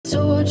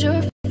told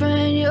your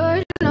friend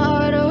you're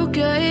not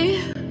okay,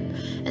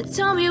 and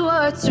tell me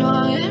what's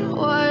wrong and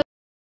why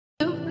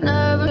you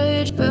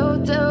never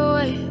felt that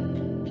way.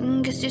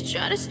 And guess you're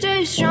trying to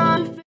stay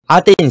strong.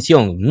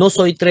 Atención, no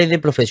soy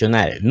trader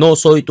profesional, no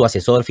soy tu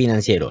asesor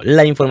financiero.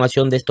 La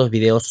información de estos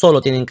videos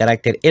solo tienen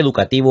carácter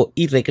educativo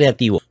y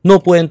recreativo.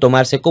 No pueden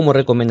tomarse como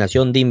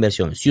recomendación de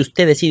inversión. Si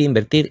usted decide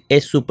invertir,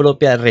 es su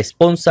propia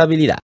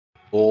responsabilidad.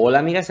 Hola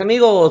amigas y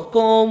amigos,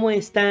 ¿cómo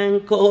están?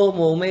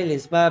 ¿Cómo me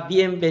les va?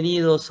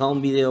 Bienvenidos a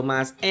un video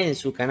más en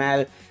su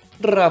canal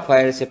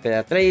Rafael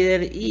Cepeda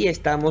Trader. Y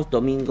estamos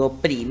domingo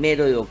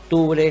 1 de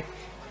octubre,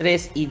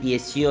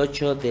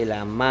 3:18 de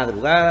la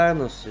madrugada.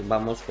 Nos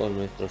vamos con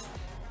nuestros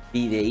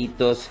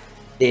videitos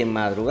de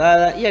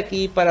madrugada y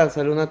aquí para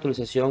hacer una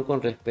actualización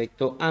con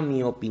respecto a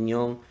mi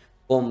opinión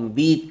con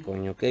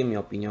Bitcoin, ok, mi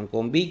opinión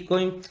con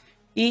Bitcoin.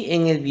 Y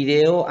en el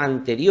video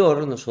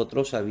anterior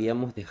nosotros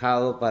habíamos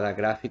dejado para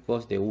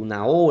gráficos de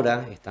 1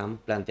 hora,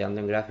 estamos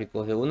planteando en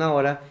gráficos de 1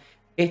 hora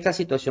esta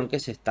situación que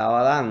se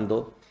estaba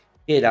dando,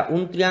 que era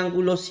un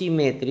triángulo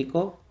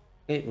simétrico,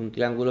 un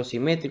triángulo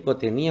simétrico,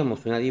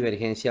 teníamos una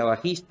divergencia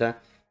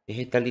bajista, es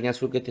esta línea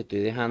azul que te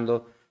estoy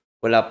dejando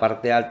por la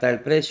parte alta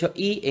del precio,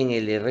 y en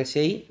el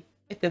RSI,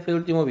 este fue el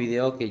último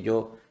video que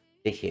yo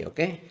dejé, ok.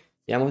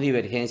 Llevamos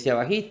divergencia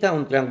bajista,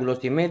 un triángulo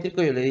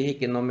simétrico. Yo le dije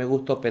que no me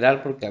gusta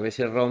operar porque a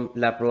veces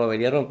la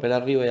probabilidad de romper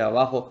arriba y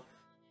abajo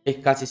es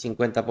casi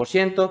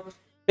 50%,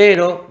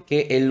 pero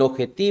que el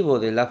objetivo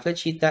de la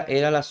flechita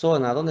era la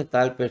zona donde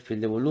está el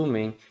perfil de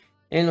volumen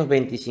en los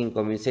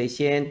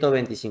 25.600,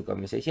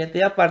 25.600,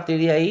 y a partir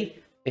de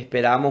ahí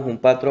esperamos un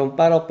patrón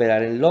para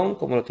operar en long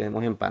como lo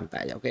tenemos en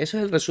pantalla. Okay, eso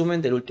es el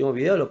resumen del último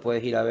video, lo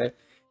puedes ir a ver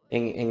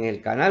en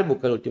el canal,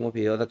 busca el último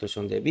video de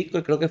actuación de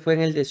Bitcoin, creo que fue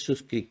en el de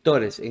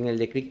suscriptores, en el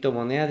de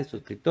criptomonedas de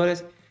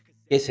suscriptores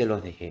que se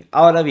los dejé.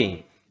 Ahora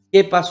bien,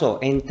 ¿qué pasó?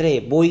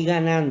 Entré, voy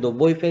ganando,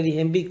 voy feliz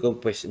en Bitcoin.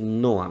 Pues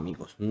no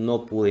amigos,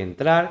 no pude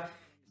entrar.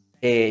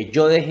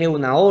 Yo dejé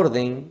una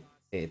orden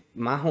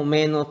más o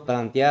menos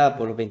planteada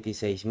por los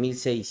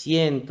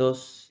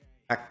 26.600,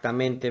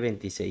 exactamente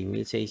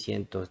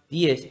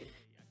 26.610,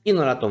 y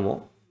no la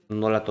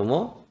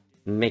tomó,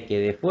 me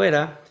quedé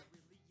fuera.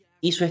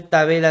 Hizo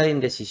esta vela de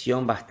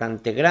indecisión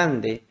bastante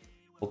grande,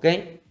 ok,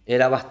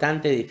 era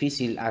bastante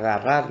difícil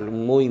agarrar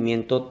un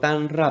movimiento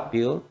tan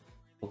rápido,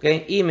 ok,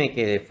 y me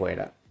quedé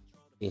fuera.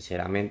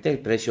 Sinceramente el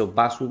precio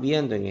va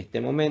subiendo en este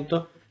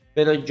momento,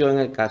 pero yo en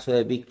el caso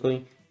de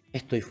Bitcoin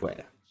estoy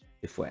fuera,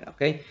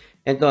 ok.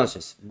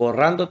 Entonces,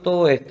 borrando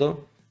todo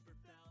esto,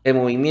 el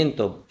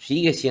movimiento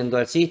sigue siendo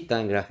alcista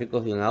en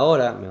gráficos de 1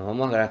 hora. Me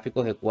vamos a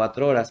gráficos de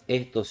 4 horas.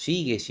 Esto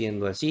sigue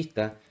siendo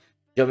alcista.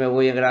 Yo me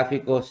voy a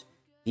gráficos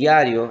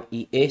diarios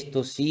y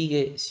esto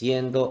sigue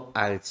siendo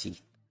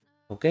alcista.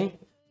 ¿Ok?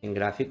 En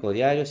gráfico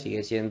diario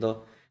sigue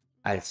siendo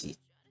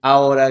alcista.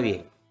 Ahora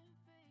bien,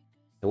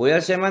 me voy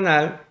al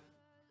semanal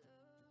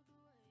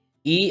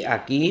y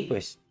aquí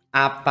pues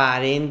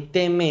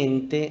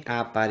aparentemente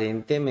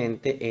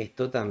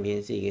esto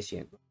también sigue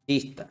siendo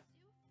alcista.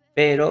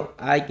 Pero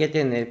hay que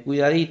tener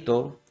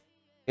cuidadito,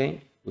 ¿ok?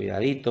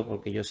 Cuidadito,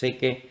 porque yo sé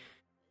que,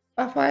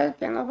 Rafael,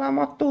 que nos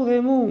vamos to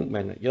the moon.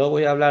 Bueno, yo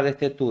voy a hablar de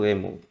este to the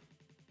moon.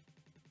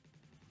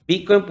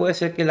 Bitcoin puede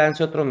ser que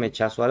lance otro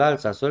mechazo al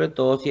alza, sobre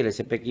todo si el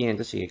S&P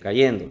 500 sigue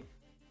cayendo.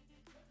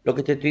 Lo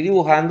que te estoy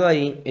dibujando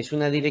ahí es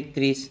una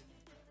directriz,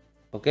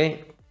 ¿ok?,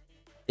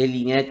 de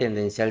línea de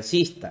tendencia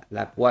alcista,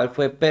 la cual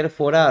fue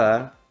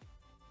perforada.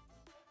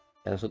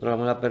 Ya nosotros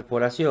vamos a la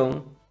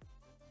perforación,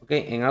 ¿ok?,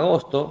 en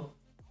agosto.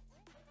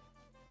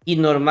 Y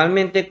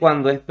normalmente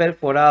cuando es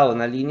perforado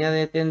una línea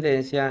de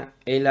tendencia,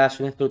 él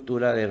hace una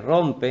estructura de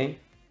rompe,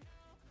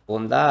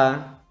 onda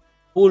A,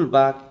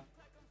 pullback,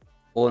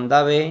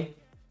 onda B,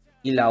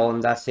 y la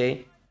onda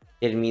C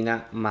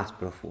termina más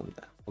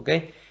profunda. ¿Ok?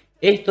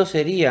 Esto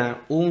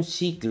sería un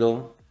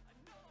ciclo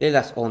de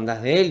las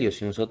ondas de helio.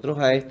 Si nosotros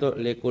a esto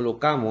le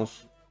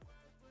colocamos,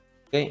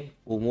 ¿ok?,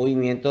 un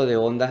movimiento de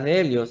ondas de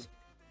helios,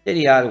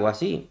 sería algo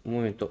así. Un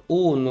movimiento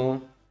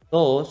 1,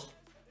 2,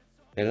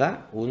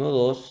 ¿verdad? 1,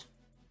 2,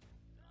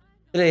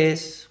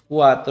 3,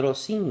 4,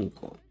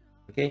 5.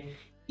 ¿Okay?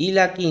 Y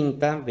la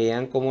quinta,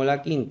 vean cómo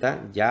la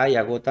quinta ya hay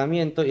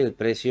agotamiento y el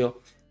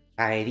precio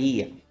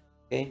caería.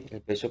 ¿Okay?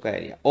 El precio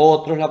caería.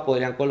 Otros la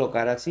podrían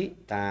colocar así,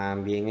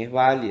 también es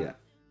válida,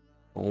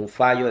 con un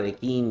fallo de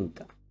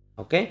quinta.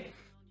 ¿Ok?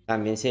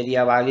 También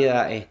sería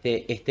válida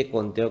este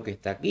conteo que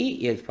está aquí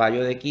y el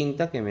fallo de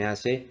quinta que me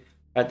hace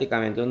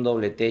prácticamente un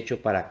doble techo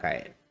para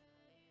caer.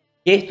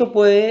 Esto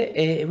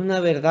puede, es una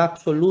verdad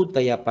absoluta,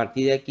 y a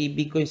partir de aquí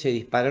Bitcoin se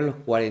dispara a los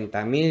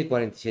 40.000,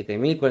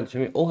 47.000,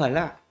 48.000.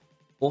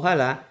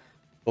 Ojalá,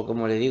 porque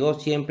como les digo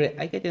siempre,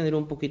 hay que tener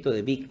un poquito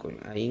de Bitcoin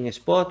ahí en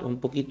spot, un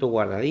poquito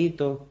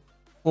guardadito,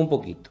 un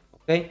poquito,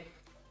 ¿ok?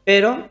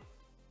 Pero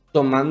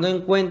tomando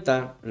en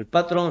cuenta el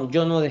patrón,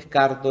 yo no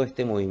descarto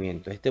este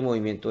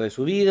movimiento de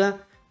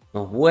subida.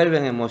 Nos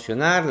vuelven a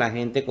emocionar, la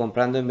gente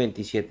comprando en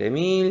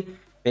 27.000,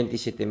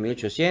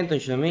 27.800,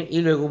 28.000,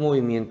 y luego un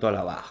movimiento a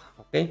la baja,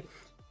 ¿ok?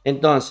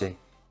 Entonces,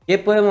 ¿Qué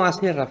podemos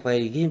hacer,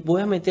 Rafael?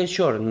 ¿Voy a meter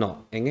short?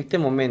 No, en este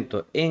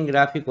momento en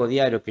gráfico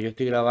diario que yo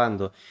estoy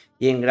grabando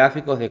y en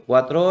gráficos de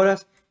 4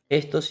 horas,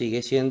 esto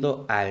sigue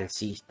siendo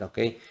alcista, ¿ok?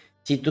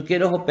 Si tú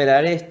quieres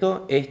operar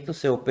esto, esto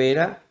se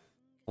opera,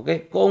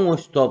 ¿ok? Con un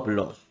stop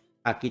loss.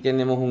 Aquí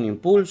tenemos un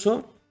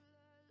impulso.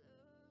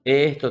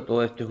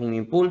 Todo esto es un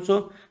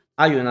impulso.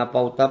 Hay una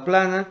pauta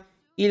plana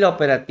y la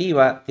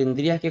operativa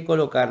tendrías que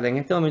colocarla. En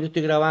este momento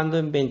estoy grabando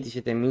en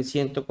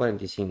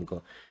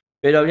 27.145.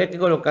 Pero habría que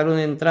colocar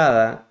una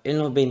entrada en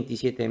los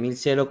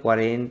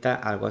 27.040,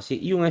 algo así.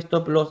 Y un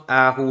stop loss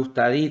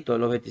ajustadito en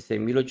los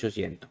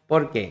 26.800.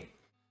 ¿Por qué?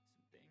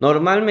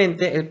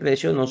 Normalmente el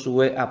precio no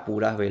sube a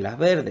puras velas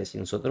verdes. Si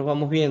nosotros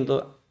vamos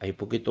viendo, hay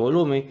poquito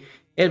volumen.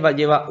 Él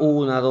lleva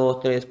 1, 2,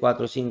 3,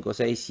 4, 5,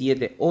 6,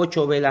 7,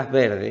 8 velas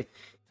verdes.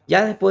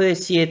 Ya después de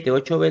 7,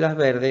 8 velas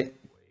verdes,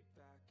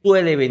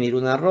 suele venir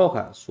una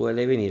roja.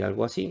 Suele venir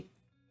algo así.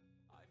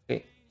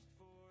 ¿Ok?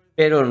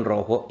 Pero en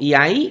rojo. Y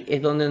ahí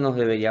es donde nos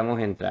deberíamos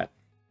entrar.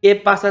 ¿Qué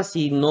pasa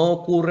si no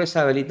ocurre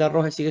esa velita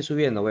roja y sigue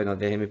subiendo? Bueno,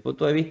 desde mi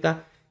punto de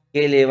vista,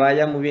 que le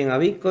vaya muy bien a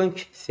Bitcoin,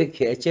 que se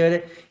quede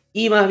chévere.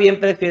 Y más bien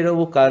prefiero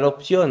buscar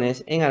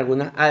opciones en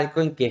algunas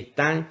altcoins que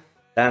están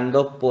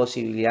dando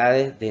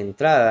posibilidades de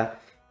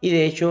entrada. Y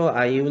de hecho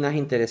hay unas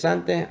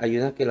interesantes, hay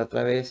unas que la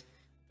otra vez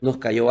nos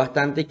cayó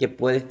bastante que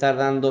puede estar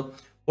dando,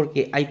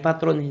 porque hay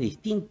patrones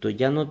distintos,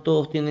 ya no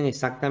todos tienen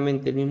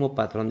exactamente el mismo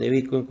patrón de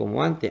Bitcoin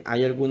como antes,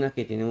 hay algunas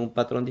que tienen un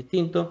patrón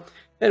distinto,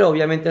 pero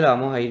obviamente la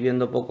vamos a ir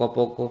viendo poco a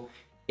poco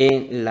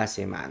en la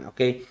semana,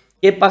 ¿ok?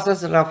 ¿Qué pasa,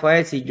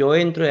 Rafael, si yo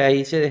entro y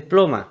ahí se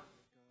desploma?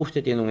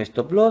 Usted tiene un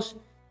stop loss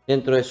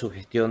dentro de su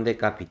gestión de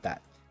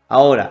capital.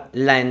 Ahora,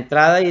 la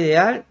entrada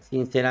ideal,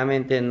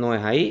 sinceramente no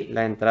es ahí,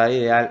 la entrada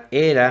ideal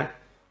era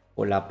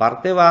por la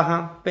parte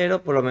baja,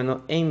 pero por lo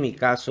menos en mi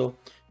caso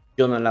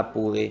yo no la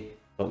pude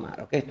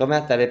tomar. ¿Ok? Esto me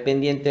estaré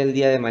pendiente el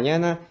día de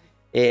mañana.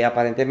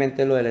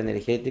 Aparentemente lo de la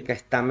energética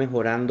está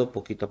mejorando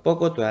poquito a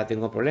poco, todavía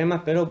tengo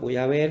problemas, pero voy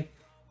a ver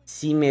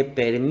si me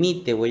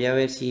permite, voy a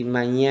ver si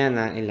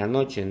mañana en la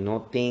noche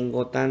no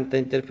tengo tanta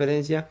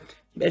interferencia,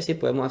 ver si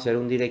podemos hacer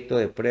un directo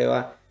de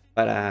prueba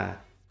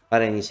para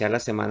iniciar la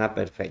semana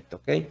perfecto,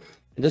 ¿ok?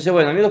 Entonces,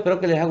 bueno, amigos, espero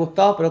que les haya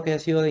gustado, espero que haya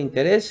sido de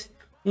interés.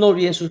 No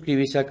olviden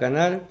suscribirse al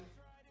canal.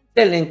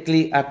 Denle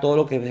clic a todo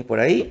lo que ves por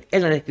ahí.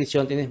 En la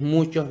descripción tienes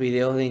muchos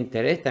videos de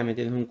interés. También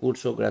tienes un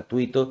curso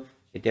gratuito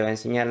que te va a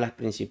enseñar las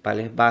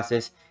principales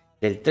bases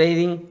del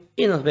trading.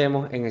 Y nos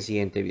vemos en el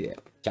siguiente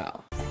video.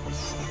 Chao.